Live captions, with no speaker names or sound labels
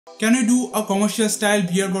Can you do a commercial style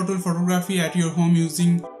beer bottle photography at your home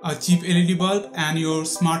using a cheap LED bulb and your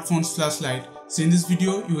smartphone's flashlight? So in this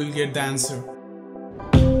video, you will get the answer.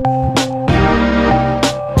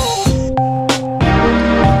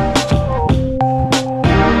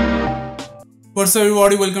 What's up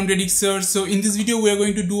everybody, welcome to Editxor. So in this video, we are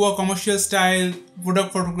going to do a commercial style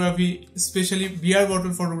product photography, especially beer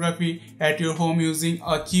bottle photography at your home using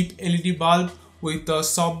a cheap LED bulb with a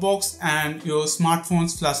softbox and your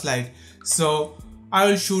smartphone's flashlight. So I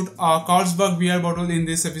will shoot a Carlsberg beer bottle in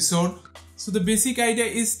this episode. So the basic idea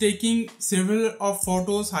is taking several of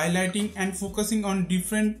photos, highlighting and focusing on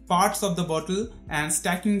different parts of the bottle and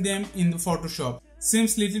stacking them in the Photoshop.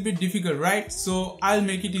 Seems little bit difficult, right? So I'll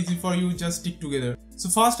make it easy for you, just stick together. So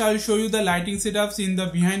first I will show you the lighting setups in the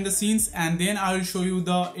behind the scenes, and then I will show you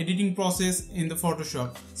the editing process in the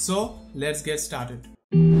Photoshop. So let's get started.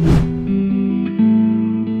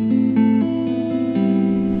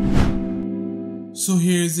 So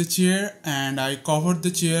here is the chair, and I covered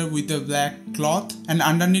the chair with a black cloth, and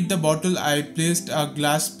underneath the bottle I placed a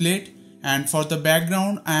glass plate, and for the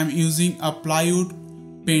background I am using a plywood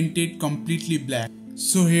painted completely black.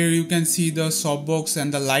 So here you can see the softbox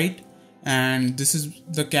and the light, and this is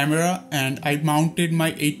the camera, and I mounted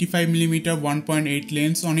my 85mm 1.8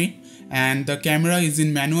 lens on it, and the camera is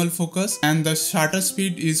in manual focus, and the shutter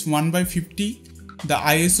speed is 1/50, the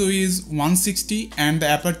ISO is 160, and the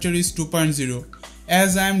aperture is 2.0.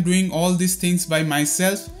 As I am doing all these things by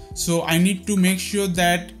myself, so I need to make sure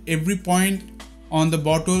that every point on the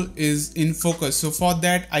bottle is in focus. So for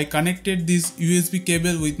that I connected this USB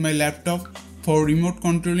cable with my laptop for remote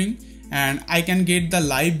controlling, and I can get the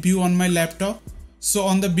live view on my laptop. So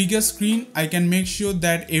on the bigger screen I can make sure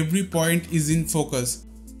that every point is in focus.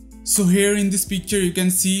 So here in this picture you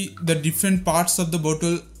can see the different parts of the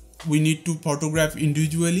bottle we need to photograph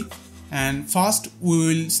individually. And first we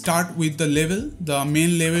will start with the level, the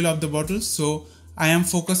main level of the bottle. So I am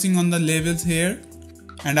focusing on the levels here,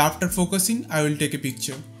 and after focusing I will take a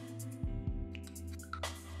picture.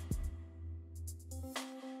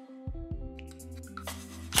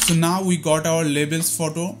 So now we got our levels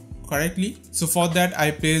photo correctly. So for that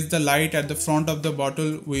I placed the light at the front of the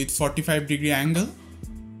bottle with 45° angle.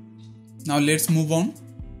 Now let's move on.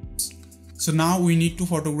 So now we need to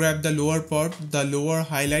photograph the lower part, the lower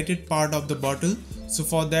highlighted part of the bottle. So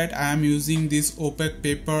for that I am using this opaque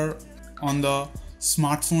paper on the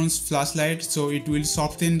smartphone's flashlight, so it will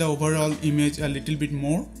soften the overall image a little bit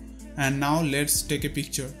more. And now let's take a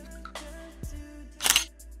picture.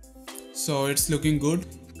 So it's looking good.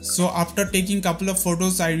 So after taking couple of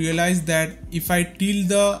photos I realized that if I tilt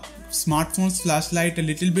the smartphone's flashlight a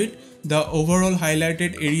little bit, the overall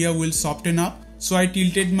highlighted area will soften up. So I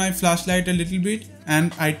tilted my flashlight a little bit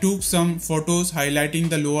and I took some photos highlighting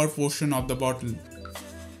the lower portion of the bottle.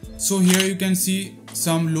 So here you can see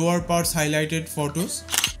some lower parts highlighted photos.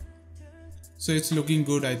 So it's looking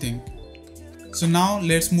good, I think. So now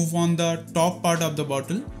let's move on the top part of the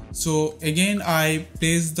bottle. So again I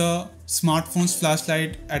placed the smartphone's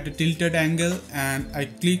flashlight at a tilted angle and I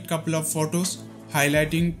clicked couple of photos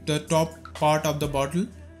highlighting the top part of the bottle.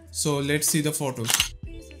 So let's see the photos.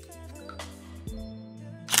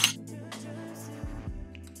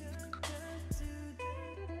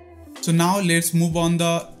 So now let's move on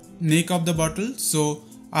the neck of the bottle. So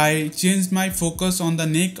I changed my focus on the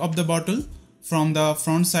neck of the bottle from the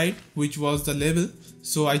front side, which was the level.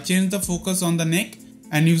 So I changed the focus on the neck,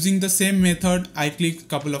 and using the same method I clicked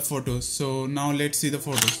couple of photos. So now let's see the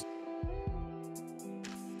photos.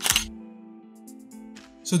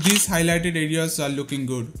 So these highlighted areas are looking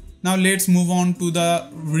good. Now let's move on to the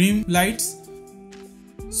rim lights.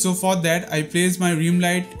 So for that I placed my rim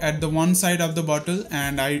light at the one side of the bottle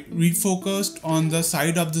and I refocused on the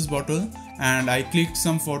side of this bottle and I clicked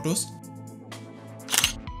some photos.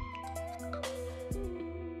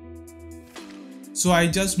 So I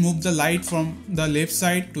just moved the light from the left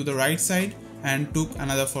side to the right side and took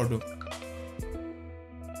another photo.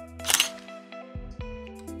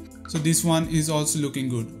 So this one is also looking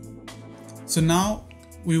good. So now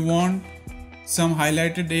we want some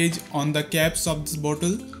highlighted edge on the caps of this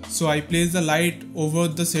bottle. So I place the light over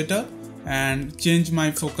the setup and change my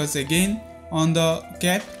focus again on the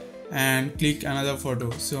cap and click another photo.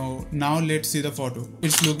 So now let's see the photo.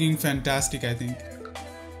 It's looking fantastic, I think.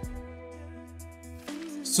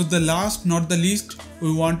 So the last not the least,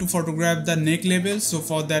 we want to photograph the neck level. So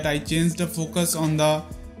for that I changed the focus on the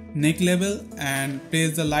neck level and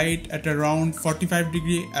placed the light at around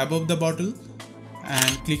 45° above the bottle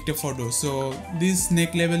and clicked a photo. So this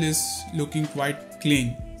neck level is looking quite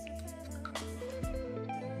clean.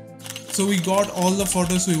 So we got all the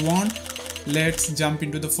photos we want. let's jump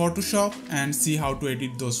into the Photoshop and see how to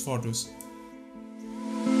edit those photos.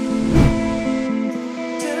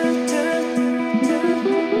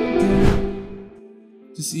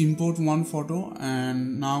 Just import one photo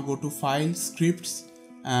and now go to File, Scripts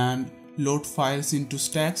and load files into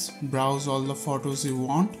stacks. Browse all the photos you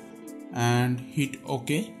want and hit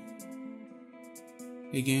OK.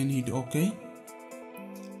 Again hit OK.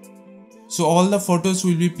 So all the photos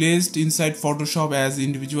will be placed inside Photoshop as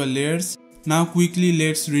individual layers. Now quickly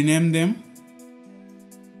let's rename them.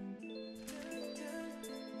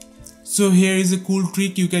 So here is a cool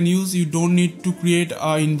trick you can use. You don't need to create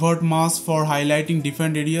an invert mask for highlighting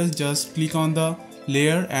different areas. Just click on the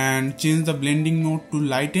layer and change the blending mode to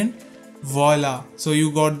lighten. Voila! So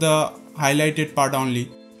you got the highlighted part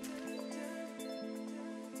only.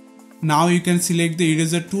 Now you can select the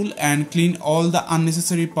eraser tool and clean all the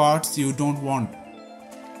unnecessary parts you don't want.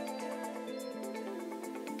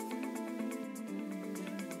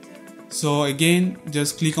 So again,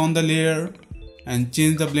 just click on the layer and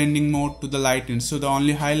change the blending mode to the lighten, so the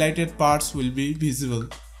only highlighted parts will be visible.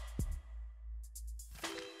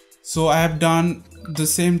 So I have done the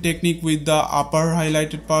same technique with the upper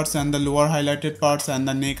highlighted parts and the lower highlighted parts and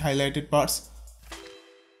the neck highlighted parts.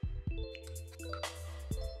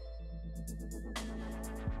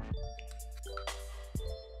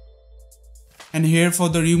 And here for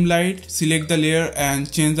the room light, select the layer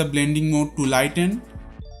and change the blending mode to lighten.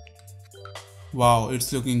 Wow,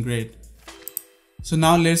 it's looking great. So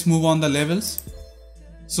now let's move on the levels.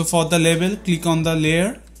 So for the level, click on the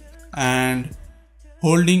layer and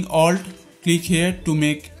holding Alt, click here to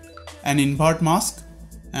make an invert mask.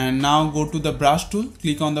 And now go to the brush tool,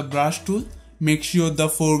 click on the brush tool. Make sure the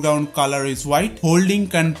foreground color is white. Holding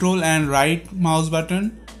Ctrl and right mouse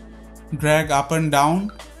button, drag up and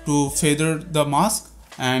down to feather the mask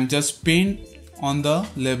and just paint on the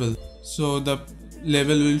level. So the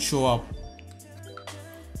level will show up.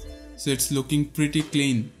 So it's looking pretty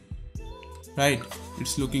clean, right?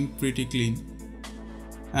 It's looking pretty clean.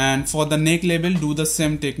 And for the neck level, do the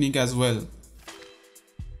same technique as well.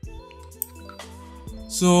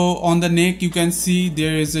 So on the neck, you can see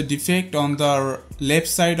there is a defect on the left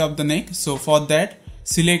side of the neck. So for that,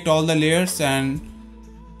 select all the layers and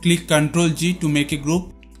click Ctrl G to make a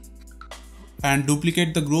group and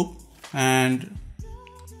duplicate the group and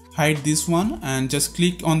hide this one and just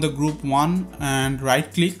click on the group 1 and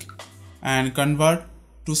right click and convert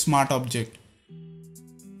to smart object.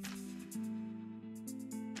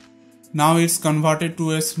 Now it's converted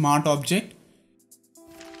to a smart object.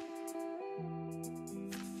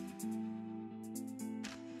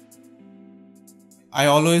 I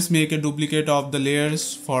always make a duplicate of the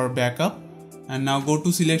layers for backup. And now go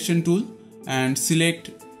to selection tool and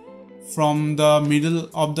select from the middle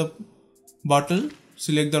of the bottle,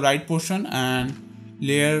 select the right portion and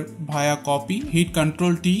layer via copy, hit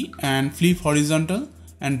Ctrl T and flip horizontal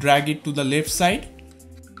and drag it to the left side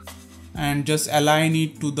and just align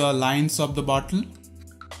it to the lines of the bottle.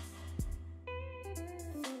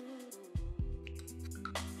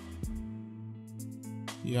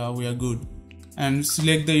 Yeah, we are good. And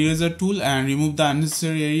select the eraser tool and remove the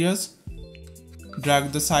unnecessary areas.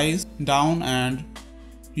 Drag the size down and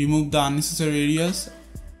remove the unnecessary areas.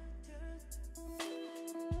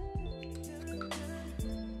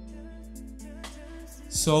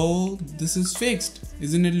 So this is fixed.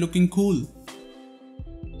 Isn't it looking cool?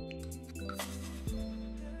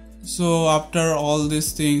 So after all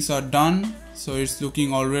these things are done, so it's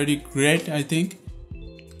looking already great, I think.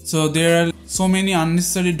 So there are so many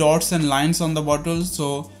unnecessary dots and lines on the bottle.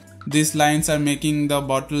 So these lines are making the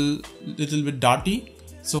bottle little bit dirty.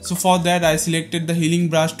 So for that I selected the healing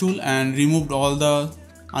brush tool and removed all the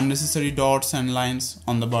unnecessary dots and lines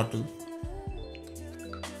on the bottle.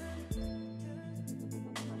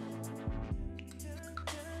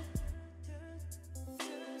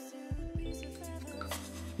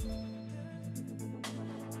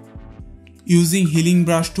 Using healing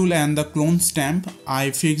brush tool and the clone stamp,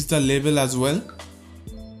 I fixed the level as well.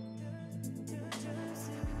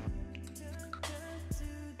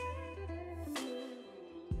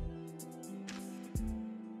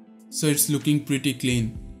 So it's looking pretty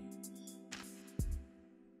clean.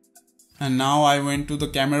 And now I went to the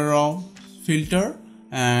camera raw filter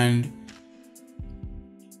and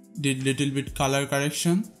did little bit color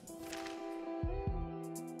correction.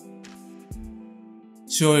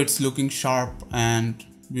 So it's looking sharp and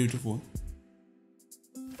beautiful.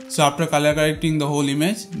 So after color correcting the whole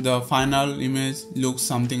image, the final image looks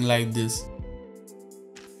something like this.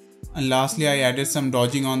 And lastly, I added some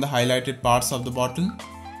dodging on the highlighted parts of the bottle.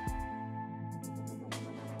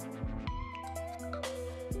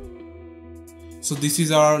 So this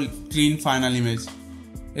is our clean final image.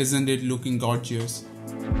 Isn't it looking gorgeous?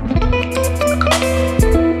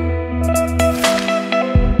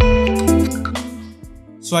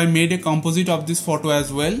 So I made a composite of this photo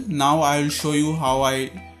as well. Now I will show you how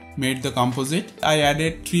I made the composite. I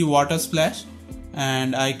added 3 water splash,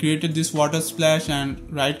 and I created this water splash and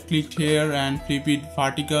right clicked here and flip it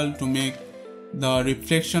vertical to make the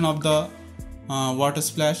reflection of the water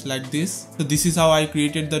splash like this. So this is how I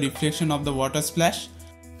created the reflection of the water splash.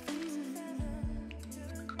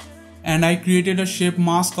 And I created a shape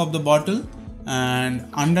mask of the bottle, and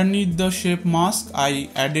underneath the shape mask I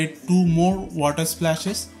added 2 more water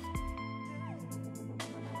splashes.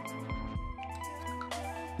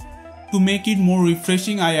 To make it more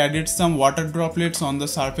refreshing, I added some water droplets on the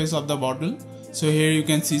surface of the bottle. So here you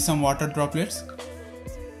can see some water droplets.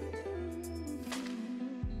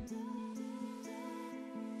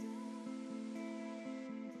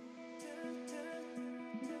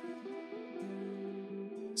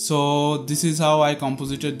 So this is how I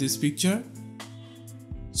composited this picture.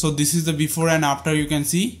 So this is the before and after, you can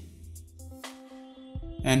see.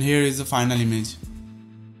 And here is the final image.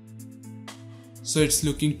 So it's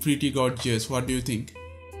looking pretty gorgeous. What do you think?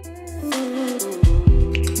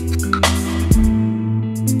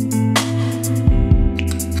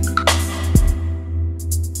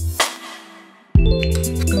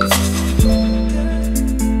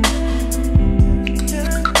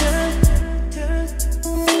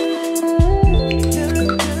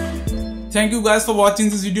 Thank you guys for watching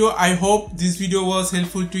this video. I hope this video was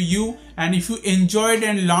helpful to you, and if you enjoyed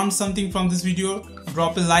and learned something from this video,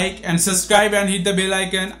 drop a like and subscribe and hit the bell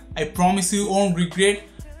icon. I promise you won't regret.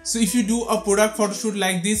 So if you do a product photoshoot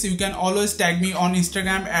like this, you can always tag me on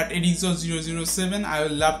Instagram at Editxor007. I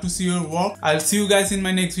will love to see your work. I'll see you guys in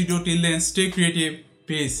my next video. Till then, stay creative.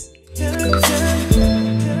 Peace.